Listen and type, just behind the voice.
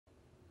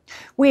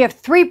We have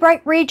 3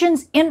 bright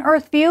regions in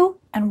Earth view,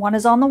 and 1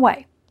 is on the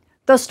way.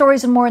 Those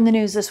stories and more in the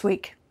news this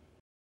week.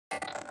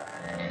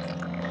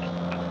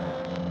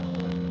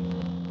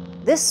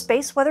 This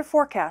space weather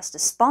forecast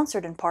is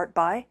sponsored in part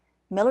by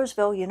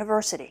Millersville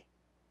University.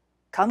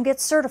 Come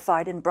get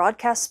certified in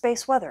broadcast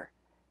space weather.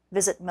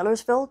 Visit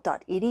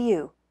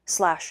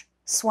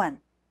millersville.edu/SWEN.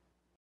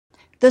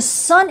 The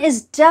sun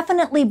is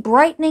definitely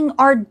brightening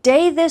our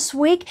day this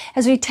week.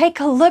 As we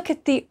take a look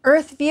at the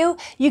Earth view,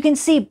 you can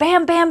see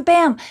bam, bam,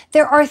 bam.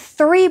 There are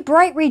 3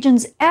 bright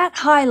regions at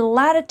high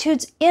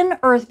latitudes in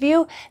Earth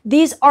view.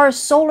 These are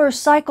solar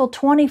cycle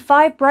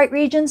 25 bright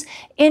regions.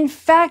 In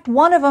fact,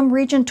 one of them,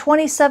 region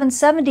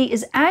 2770,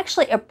 is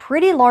actually a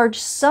pretty large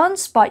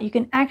sunspot. You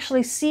can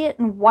actually see it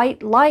in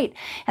white light.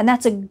 And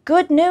that's a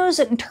good news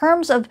in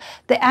terms of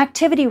the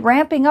activity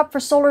ramping up for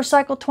solar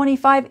cycle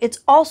 25. It's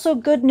also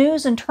good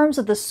news in terms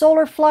of the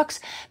solar flux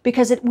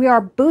because we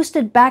are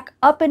boosted back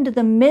up into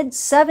the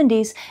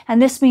mid-70s,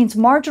 and this means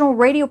marginal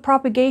radio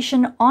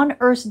propagation on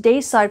Earth's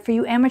day side for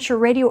you amateur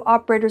radio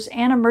operators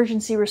and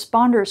emergency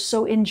responders,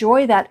 so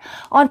enjoy that.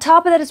 On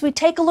top of that, as we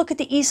take a look at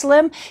the east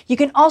limb, you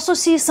can also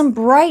see some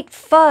bright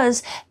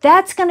fuzz.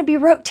 That's going to be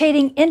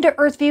rotating into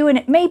Earth view, and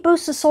it may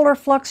boost the solar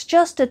flux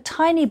just a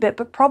tiny bit,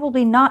 but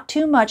probably not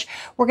too much.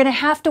 We're going to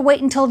have to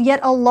wait until yet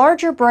a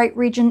larger bright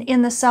region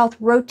in the south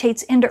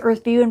rotates into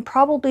Earth view in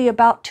probably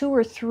about 2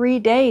 or 3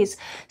 days.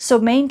 So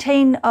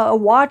maintain a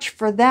watch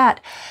for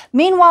that.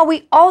 Meanwhile,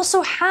 we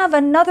also have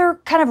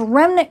another kind of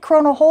remnant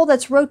coronal hole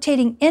that's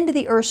rotating into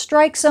the Earth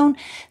strike zone.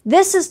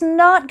 This is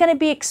not going to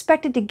be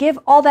expected to give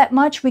all that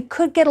much. We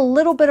could get a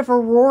little bit of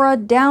aurora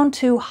down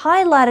to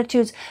high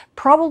latitudes,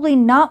 probably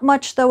not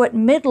much though at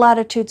mid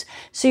latitudes.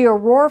 So your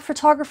aurora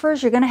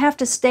photographers, you're going to have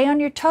to stay on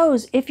your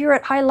toes if you're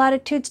at high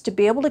latitudes to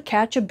be able to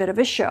catch a bit of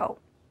a show.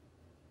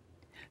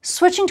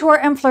 Switching to our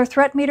M-flare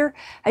threat meter,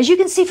 as you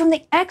can see from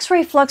the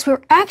X-ray flux, we're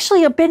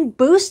actually been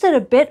boosted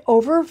a bit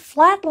over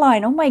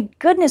flatline. Oh my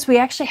goodness, we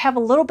actually have a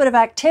little bit of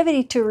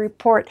activity to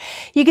report.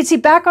 You can see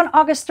back on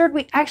August 3rd,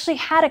 we actually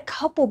had a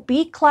couple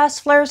B-class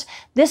flares.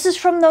 This is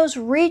from those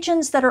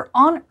regions that are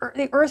on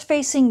the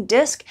Earth-facing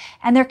disk,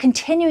 and they're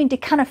continuing to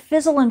kind of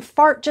fizzle and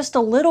fart just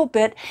a little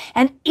bit.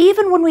 And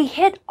even when we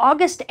hit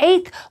August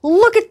 8th,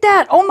 look at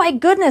that. Oh my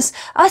goodness,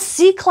 a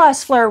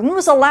C-class flare. When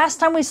was the last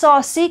time we saw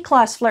a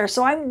C-class flare?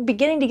 So I'm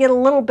beginning to get a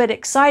little bit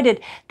excited.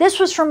 This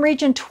was from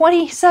region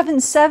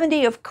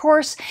 2770, of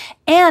course,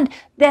 and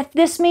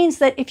this means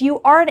that if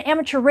you are an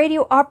amateur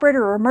radio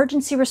operator or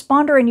emergency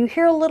responder and you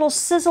hear a little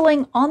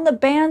sizzling on the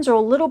bands or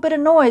a little bit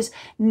of noise,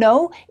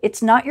 no,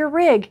 it's not your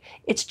rig.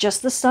 It's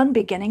just the sun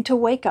beginning to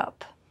wake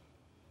up.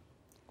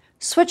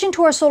 Switching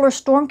to our solar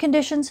storm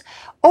conditions,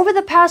 over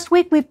the past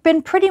week we've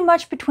been pretty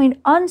much between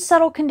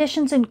unsettled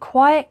conditions and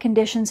quiet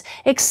conditions,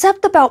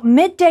 except about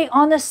midday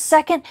on the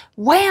 2nd,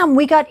 wham,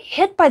 we got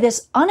hit by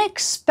this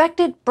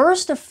unexpected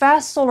burst of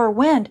fast solar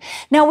wind.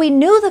 Now we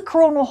knew the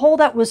coronal hole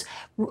that was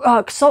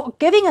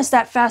giving us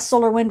that fast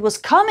solar wind was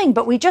coming,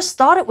 but we just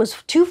thought it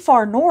was too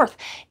far north.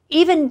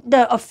 Even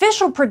the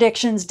official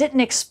predictions didn't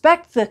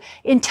expect the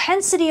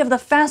intensity of the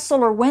fast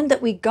solar wind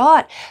that we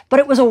got, but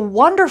it was a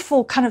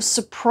wonderful kind of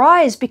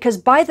surprise because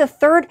by the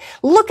 3rd,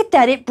 look at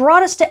that, it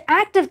brought us to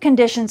active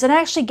conditions and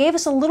actually gave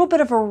us a little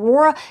bit of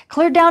aurora,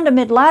 cleared down to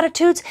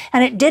mid-latitudes,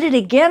 and it did it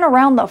again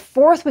around the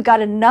 4th. We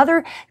got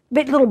another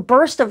big little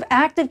burst of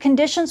active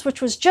conditions,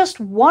 which was just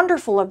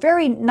wonderful, a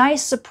very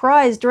nice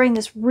surprise during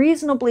this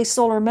reasonably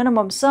solar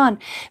minimum sun.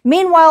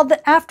 Meanwhile,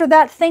 after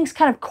that, things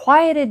kind of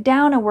quieted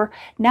down and we're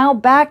now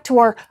back to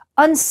our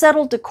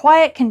unsettled to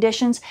quiet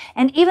conditions.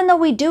 And even though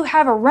we do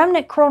have a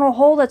remnant coronal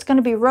hole that's going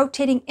to be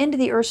rotating into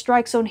the Earth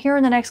strike zone here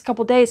in the next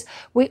couple days,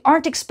 we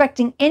aren't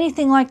expecting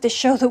anything like the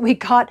show that we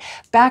got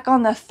back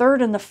on the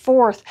 3rd and the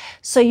 4th.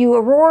 So you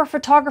aurora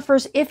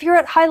photographers, if you're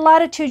at high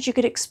latitudes, you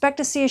could expect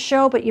to see a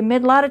show, but you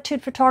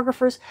mid-latitude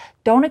photographers,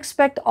 don't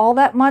expect all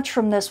that much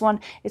from this one.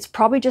 It's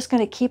probably just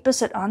going to keep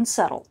us at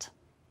unsettled.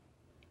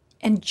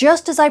 And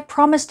just as I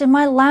promised in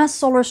my last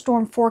solar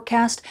storm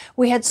forecast,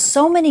 we had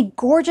so many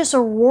gorgeous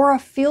aurora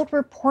field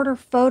reporter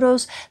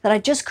photos that I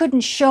just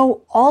couldn't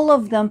show all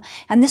of them.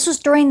 And this was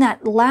during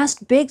that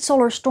last big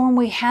solar storm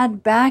we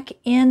had back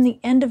in the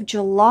end of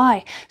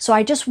July. So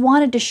I just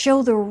wanted to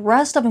show the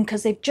rest of them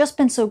because they've just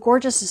been so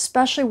gorgeous,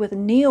 especially with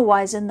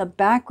Neowise in the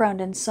background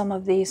in some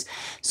of these.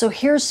 So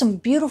here's some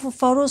beautiful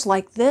photos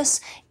like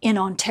this in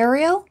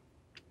Ontario.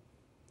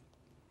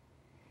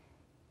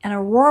 And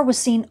aurora was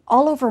seen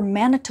all over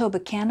Manitoba,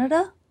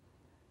 Canada.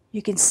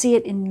 You can see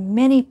it in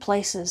many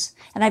places.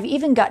 And I've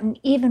even gotten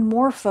even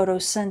more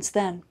photos since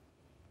then.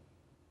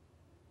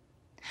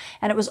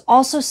 And it was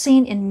also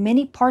seen in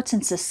many parts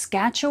in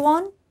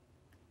Saskatchewan.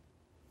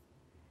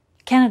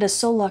 Canada's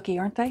so lucky,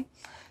 aren't they?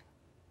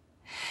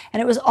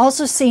 And it was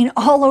also seen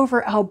all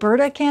over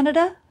Alberta,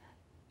 Canada.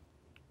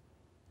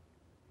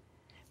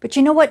 But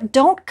you know what?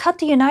 Don't cut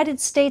the United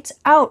States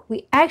out.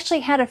 We actually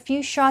had a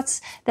few shots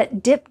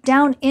that dipped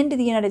down into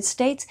the United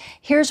States.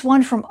 Here's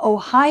one from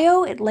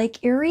Ohio at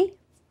Lake Erie.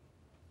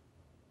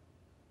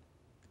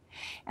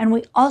 And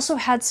we also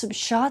had some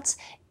shots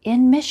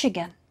in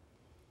Michigan.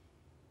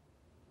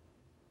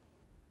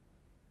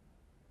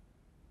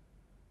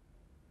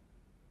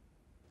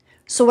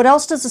 So what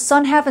else does the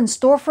sun have in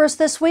store for us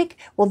this week?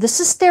 Well, this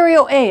is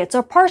stereo A. It's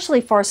our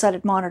partially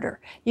far-sighted monitor.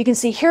 You can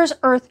see here's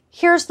Earth,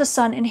 here's the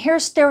sun, and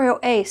here's stereo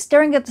A,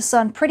 staring at the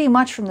sun pretty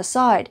much from the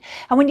side.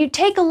 And when you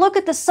take a look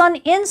at the sun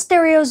in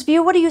stereo's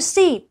view, what do you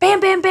see? Bam,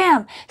 bam,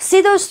 bam! See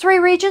those three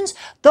regions?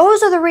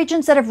 Those are the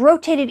regions that have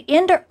rotated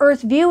into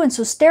Earth view, and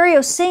so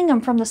stereo's seeing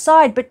them from the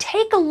side. But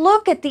take a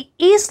look at the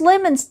east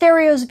limb in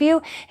stereo's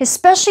view,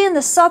 especially in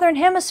the southern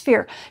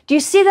hemisphere. Do you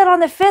see that on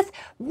the 5th?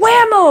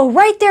 Whammo!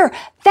 Right there!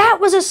 That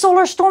was a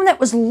solar storm that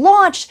was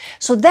launched,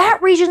 so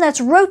that region that's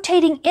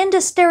rotating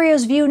into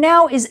stereo's view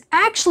now is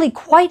actually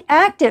quite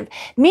active.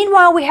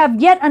 Meanwhile, we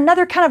have yet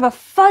another kind of a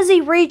fuzzy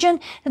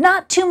region,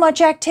 not too much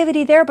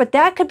activity there, but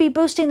that could be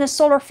boosting the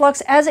solar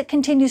flux as it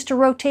continues to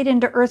rotate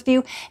into Earth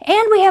view.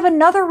 And we have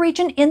another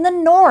region in the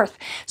north.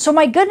 So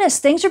my goodness,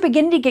 things are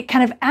beginning to get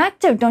kind of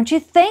active, don't you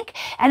think?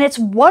 And it's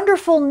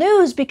wonderful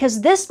news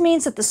because this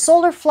means that the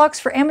solar flux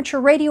for amateur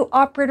radio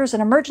operators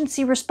and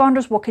emergency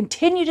responders will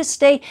continue to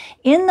stay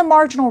in the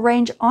marginal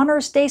range on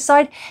Earth's day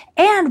side,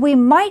 and we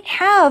might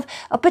have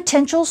a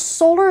potential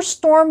solar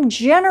storm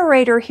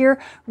generator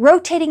here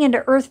rotating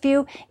into Earth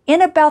view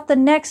in about the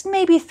next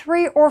maybe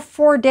 3 or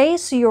 4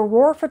 days. So your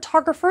aurora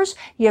photographers,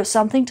 you have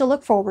something to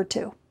look forward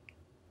to.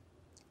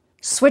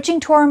 Switching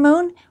to our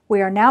moon,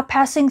 we are now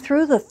passing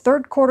through the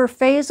 3rd quarter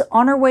phase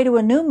on our way to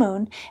a new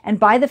moon, and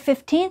by the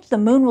 15th, the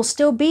moon will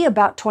still be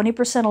about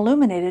 20%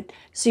 illuminated.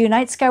 So you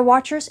night sky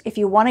watchers, if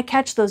you want to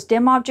catch those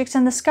dim objects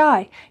in the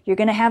sky, you're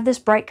going to have this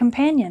bright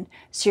companion,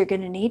 so you're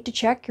going to need to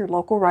check your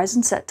local rise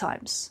and set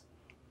times.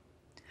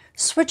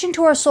 Switching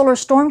to our solar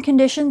storm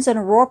conditions and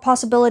aurora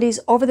possibilities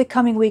over the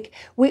coming week,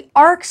 we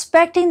are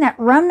expecting that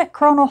remnant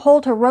coronal hole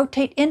to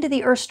rotate into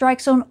the Earth strike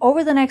zone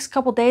over the next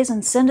couple days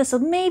and send us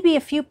maybe a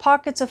few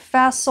pockets of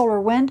fast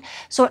solar wind.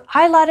 So at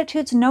high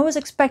latitudes, NOAA is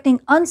expecting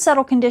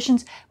unsettled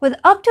conditions with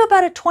up to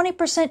about a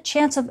 20%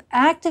 chance of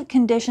active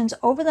conditions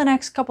over the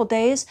next couple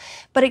days,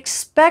 but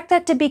expect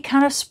that to be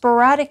kind of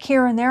sporadic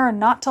here and there and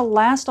not to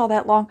last all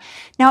that long.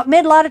 Now at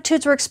mid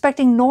latitudes, we're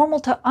expecting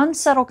normal to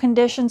unsettled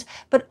conditions,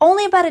 but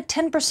only about a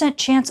 10%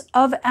 chance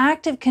of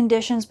active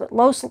conditions, but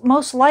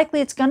most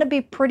likely it's going to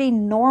be pretty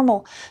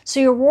normal.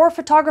 So your aurora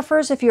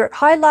photographers, if you're at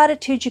high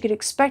latitude, you could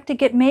expect to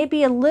get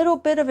maybe a little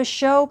bit of a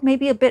show,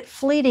 maybe a bit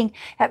fleeting.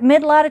 At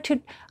mid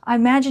latitude, I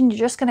imagine you're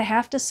just going to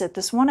have to sit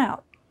this one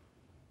out.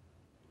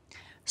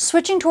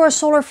 Switching to our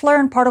solar flare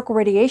and particle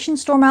radiation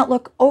storm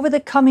outlook over the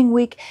coming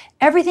week,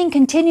 everything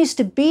continues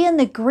to be in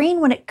the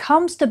green when it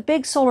comes to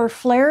big solar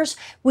flares.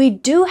 We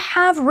do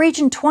have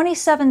region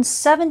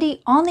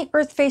 2770 on the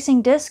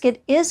Earth-facing disk.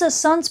 It is a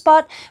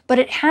sunspot, but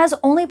it has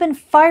only been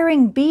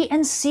firing B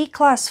and C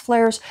class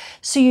flares.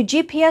 So you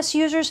GPS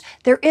users,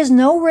 there is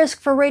no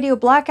risk for radio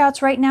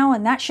blackouts right now,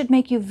 and that should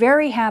make you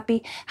very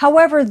happy.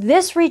 However,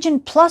 this region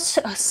plus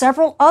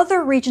several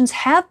other regions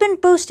have been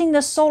boosting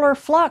the solar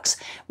flux.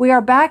 We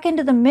are back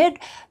into the mid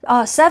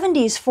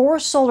 70s for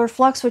solar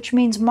flux, which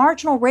means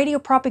marginal radio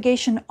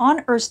propagation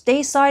on Earth's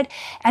day side,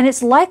 and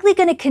it's likely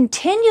going to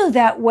continue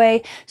that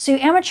way. So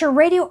amateur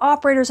radio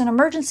operators and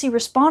emergency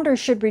responders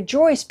should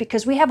rejoice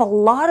because we have a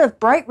lot of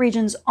bright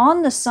regions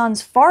on the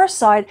sun's far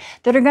side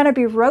that are going to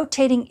be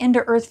rotating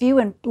into Earth view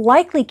and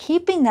likely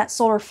keeping that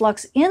solar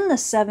flux in the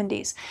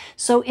 70s.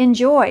 So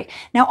enjoy.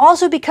 Now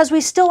also, because we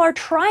still are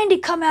trying to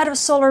come out of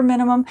solar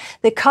minimum,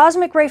 the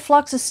cosmic ray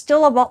flux is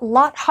still a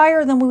lot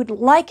higher than we would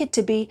like it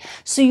to be.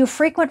 So you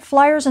frequent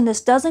flyers, and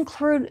this does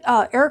include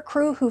air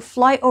crew who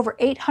fly over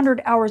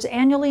 800 hours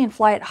annually and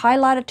fly at high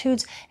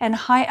latitudes and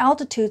high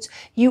altitudes,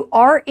 you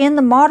are in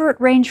the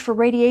moderate range for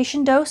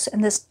radiation dose,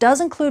 and this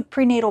does include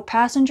prenatal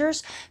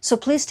passengers. So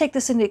please take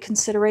this into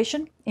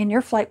consideration in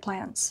your flight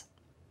plans.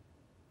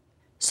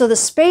 So the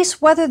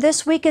space weather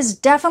this week is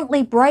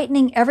definitely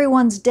brightening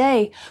everyone's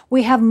day.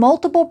 We have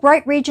multiple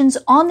bright regions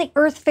on the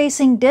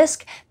Earth-facing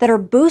disk that are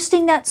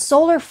boosting that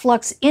solar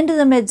flux into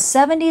the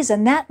mid-70s,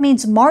 and that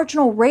means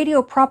marginal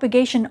radio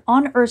propagation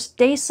on Earth's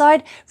day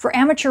side for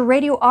amateur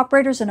radio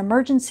operators and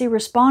emergency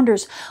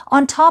responders.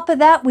 On top of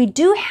that, we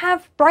do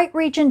have bright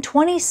region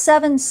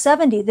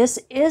 2770. This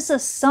is a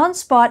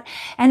sunspot,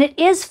 and it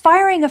is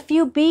firing a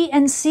few B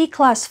and C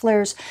class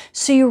flares.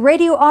 So you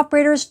radio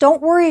operators,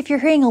 don't worry if you're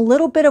hearing a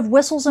little bit of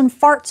whistles and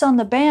farts on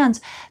the bands.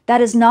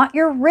 That is not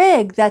your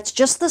rig. That's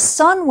just the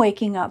sun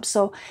waking up.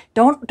 So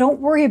don't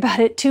worry about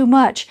it too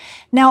much.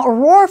 Now,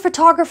 aurora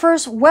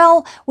photographers,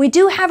 well, we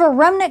do have a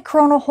remnant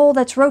coronal hole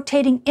that's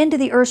rotating into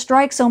the Earth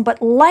strike zone,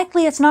 but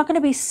likely it's not going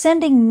to be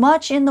sending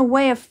much in the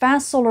way of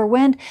fast solar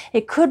wind.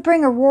 It could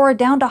bring aurora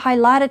down to high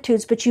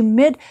latitudes, but you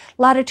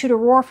mid-latitude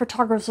aurora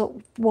photographers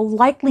will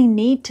likely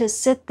need to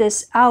sit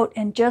this out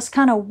and just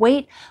kind of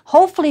wait,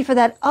 hopefully for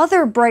that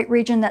other bright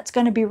region that's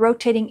going to be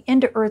rotating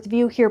into Earth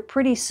view here pretty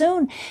pretty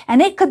soon, and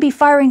it could be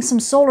firing some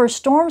solar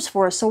storms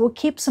for us, so we'll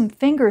keep some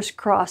fingers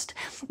crossed.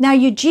 Now,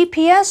 you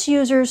GPS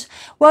users,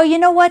 well, you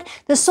know what?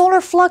 The solar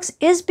flux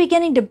is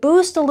beginning to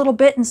boost a little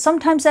bit, and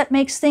sometimes that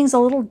makes things a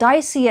little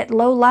dicey at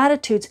low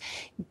latitudes,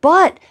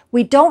 but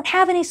we don't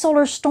have any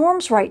solar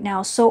storms right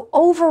now. So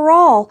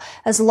overall,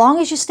 as long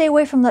as you stay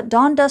away from the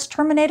dawn dust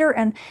terminator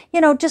and,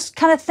 just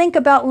kind of think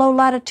about low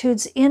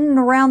latitudes in and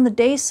around the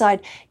day side,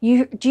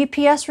 your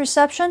GPS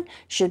reception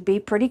should be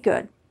pretty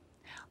good.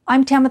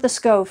 I'm Tamitha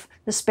Skov,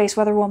 the Space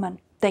Weather Woman.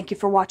 Thank you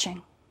for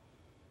watching.